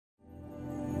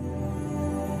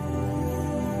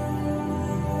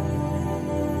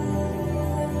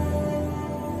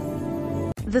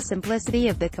The simplicity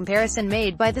of the comparison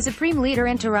made by the supreme leader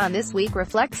in Tehran this week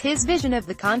reflects his vision of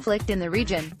the conflict in the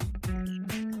region.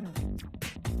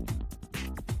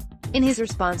 In his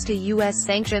response to U.S.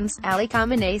 sanctions, Ali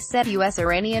Khamenei said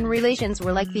US-Iranian relations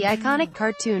were like the iconic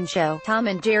cartoon show, Tom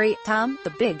and Jerry. Tom,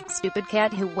 the big, stupid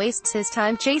cat who wastes his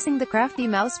time chasing the crafty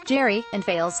mouse, Jerry, and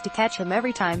fails to catch him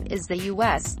every time, is the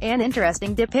U.S. An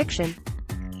interesting depiction.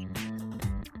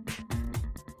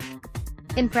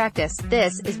 In practice,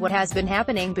 this is what has been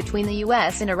happening between the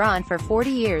U.S. and Iran for 40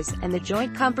 years, and the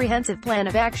Joint Comprehensive Plan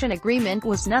of Action Agreement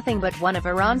was nothing but one of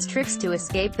Iran's tricks to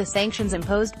escape the sanctions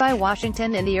imposed by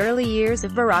Washington in the early years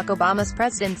of Barack Obama's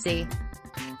presidency.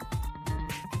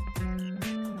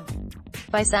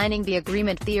 By signing the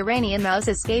agreement, the Iranian mouse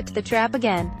escaped the trap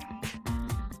again.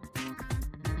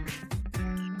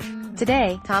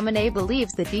 Today, Khamenei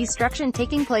believes the destruction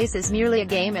taking place is merely a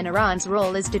game and Iran's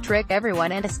role is to trick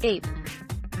everyone and escape.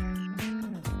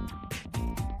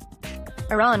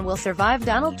 Iran will survive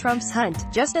Donald Trump's hunt,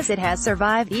 just as it has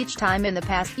survived each time in the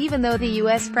past, even though the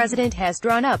U.S. president has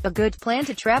drawn up a good plan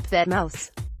to trap that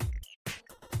mouse.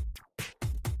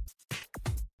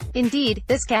 Indeed,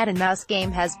 this cat-and-mouse game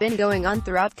has been going on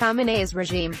throughout Khamenei's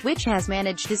regime, which has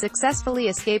managed to successfully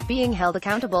escape being held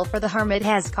accountable for the harm it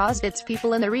has caused its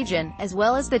people in the region, as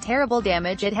well as the terrible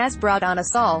damage it has brought on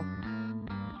us all.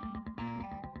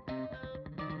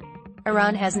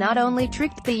 Iran has not only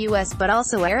tricked the U.S. but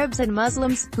also Arabs and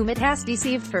Muslims, whom it has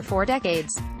deceived for 4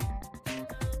 decades.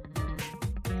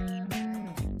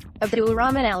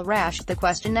 Abdulrahman al-Rash: the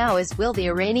question now is, will the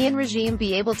Iranian regime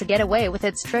be able to get away with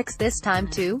its tricks this time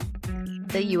too?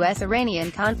 The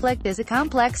US-Iranian conflict is a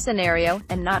complex scenario,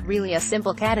 and not really a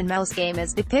simple cat-and-mouse game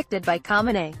as depicted by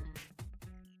Khamenei.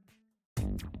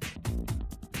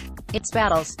 Its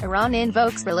battles, Iran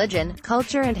invokes religion,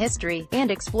 culture and history, and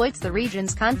exploits the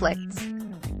region's conflicts.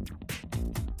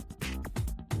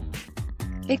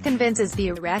 It convinces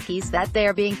the Iraqis that they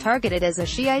are being targeted as a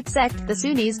Shiite sect, the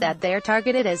Sunnis that they are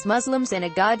targeted as Muslims in a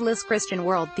godless Christian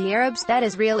world, the Arabs that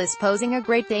Israel is posing a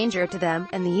great danger to them,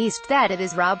 and the East that it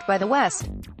is robbed by the West.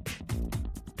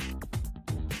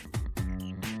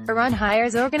 Iran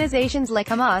hires organizations like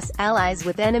Hamas, allies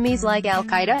with enemies like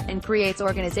Al-Qaeda, and creates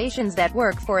organizations that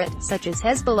work for it, such as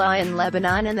Hezbollah in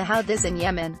Lebanon and the Houthis in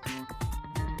Yemen.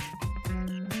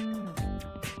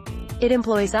 It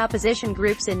employs opposition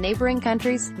groups in neighboring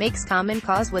countries, makes common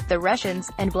cause with the Russians,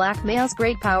 and blackmails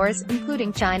great powers,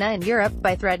 including China and Europe,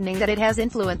 by threatening that it has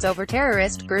influence over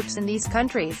terrorist groups in these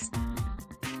countries.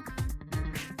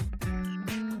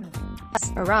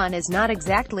 Iran is not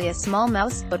exactly a small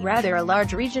mouse, but rather a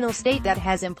large regional state that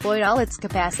has employed all its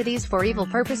capacities for evil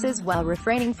purposes while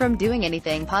refraining from doing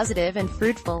anything positive and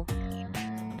fruitful.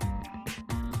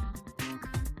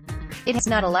 It has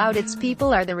not allowed its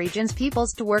people or the region's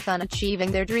peoples to work on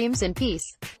achieving their dreams in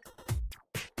peace.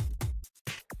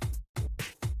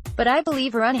 But I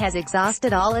believe Iran has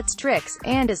exhausted all its tricks,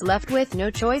 and is left with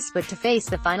no choice but to face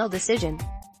the final decision.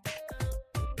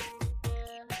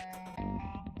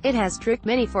 It has tricked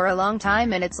many for a long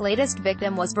time, and its latest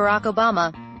victim was Barack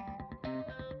Obama.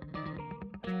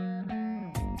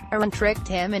 Iran tricked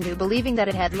him into believing that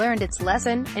it had learned its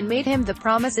lesson, and made him the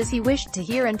promises he wished to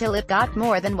hear until it got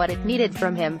more than what it needed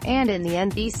from him, and in the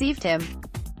end deceived him.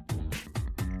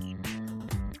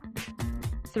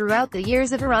 Throughout the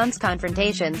years of Iran's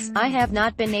confrontations, I have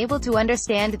not been able to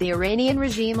understand the Iranian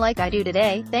regime like I do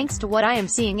today, thanks to what I am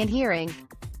seeing and hearing.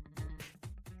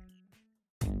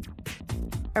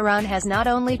 Iran has not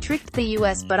only tricked the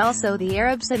U.S. but also the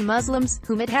Arabs and Muslims,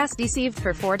 whom it has deceived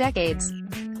for 4 decades.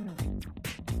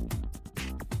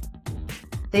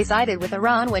 They sided with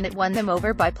Iran when it won them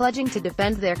over by pledging to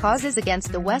defend their causes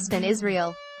against the West and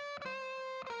Israel.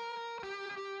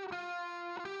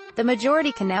 The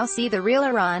majority can now see the real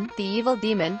Iran, the evil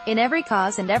demon, in every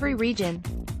cause and every region.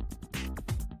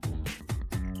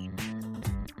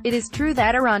 It is true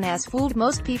that Iran has fooled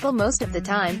most people most of the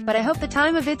time, but I hope the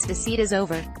time of its deceit is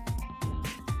over.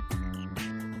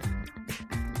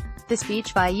 The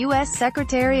speech by U.S.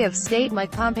 Secretary of State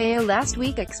Mike Pompeo last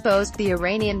week exposed the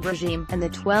Iranian regime, and the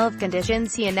 12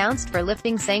 conditions he announced for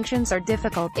lifting sanctions are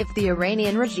difficult. If the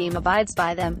Iranian regime abides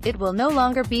by them, it will no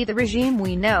longer be the regime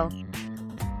we know.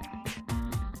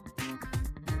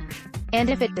 And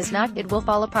if it does not, it will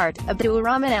fall apart.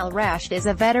 Abdulrahman al-Rash is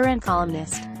a veteran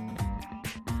columnist.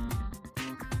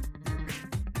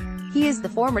 He is the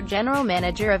former general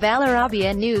manager of Al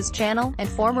Arabiya News Channel, and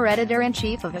former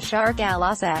editor-in-chief of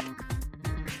Al-Ahsa.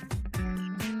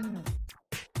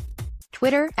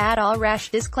 Twitter, @Al-Rash.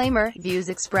 Disclaimer: views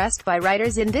expressed by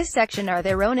writers in this section are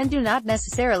their own and do not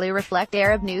necessarily reflect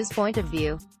Arab News' point of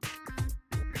view.